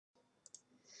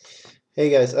Hey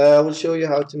guys, I will show you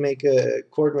how to make a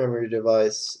chord memory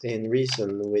device in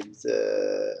Reason with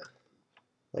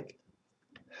like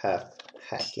half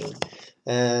hacking.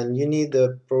 And you need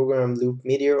the program Loop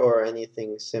Meteor or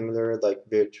anything similar like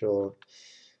virtual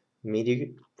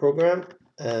MIDI program.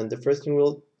 And the first thing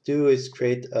we'll do is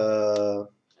create a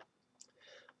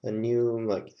new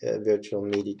virtual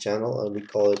MIDI channel, and we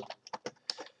call it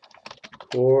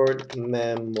chord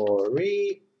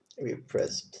memory. We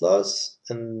press plus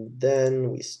and then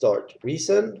we start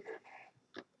Reason.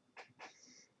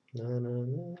 Na, na,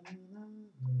 na, na, na,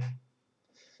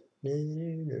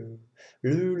 na.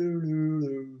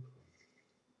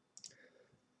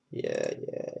 Yeah.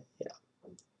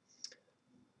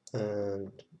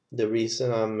 And the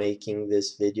reason I'm making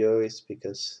this video is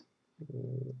because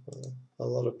a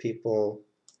lot of people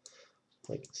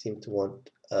seem to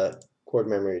want a chord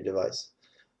memory device.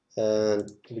 And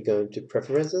we go into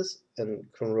preferences and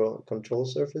control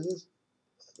surfaces.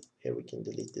 Here we can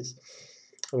delete this.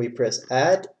 And we press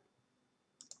add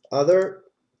other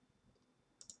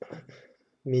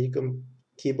MIDI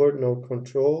keyboard, no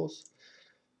controls,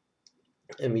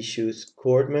 and we choose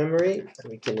chord memory, and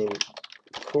we can name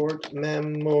chord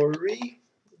memory.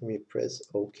 We press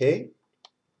OK.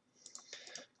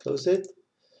 Close it.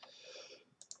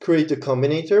 Create a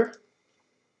combinator.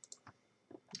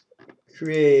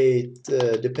 Create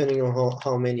depending on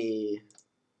how many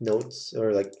notes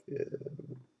or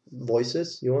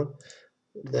voices you want.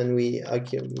 Then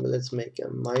let's make a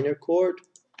minor chord.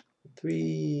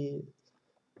 3,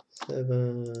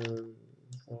 7,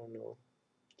 I don't know,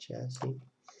 chassis.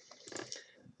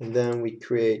 And then we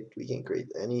can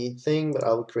create anything, but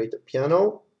I will create a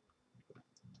piano.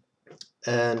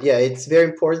 And yeah, it's very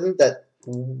important that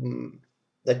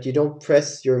you don't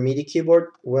press your MIDI keyboard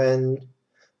when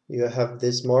you have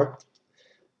this marked,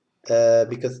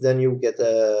 because then you get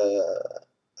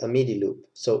a MIDI loop.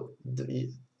 So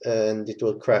and it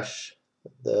will crash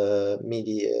the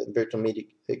MIDI virtual MIDI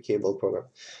cable program.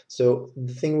 So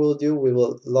the thing we'll do, we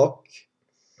will lock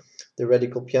the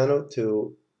radical piano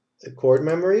to a chord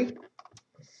memory,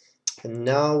 and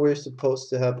now we're supposed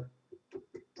to have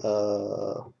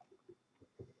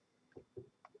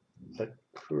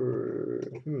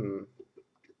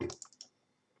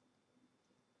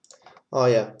oh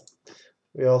yeah,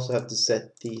 we also have to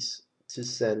set these to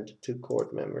send to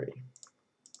chord memory.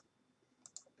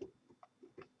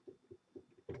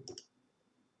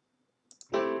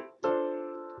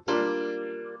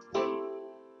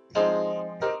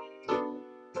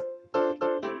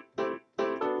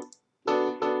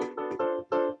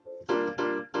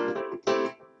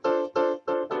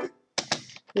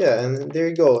 Yeah, and there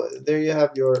you go. There you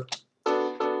have your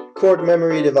chord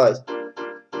memory device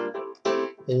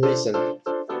in Reason.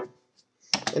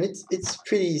 And it's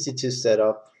pretty easy to set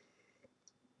up.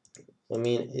 I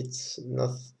mean, it's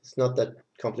not that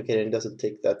complicated. It doesn't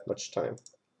take that much time.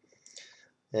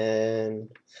 And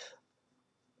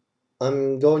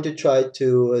I'm going to try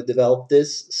to develop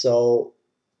this so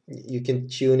you can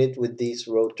tune it with these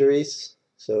rotaries.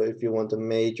 So if you want a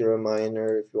major or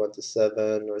minor, if you want a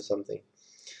 7 or something.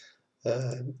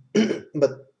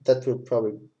 But that will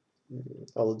probably,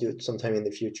 I will do it sometime in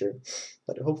the future.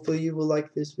 But hopefully you will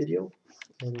like this video,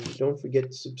 and don't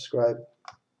forget to subscribe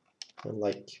and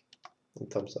like and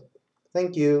thumbs up.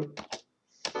 Thank you.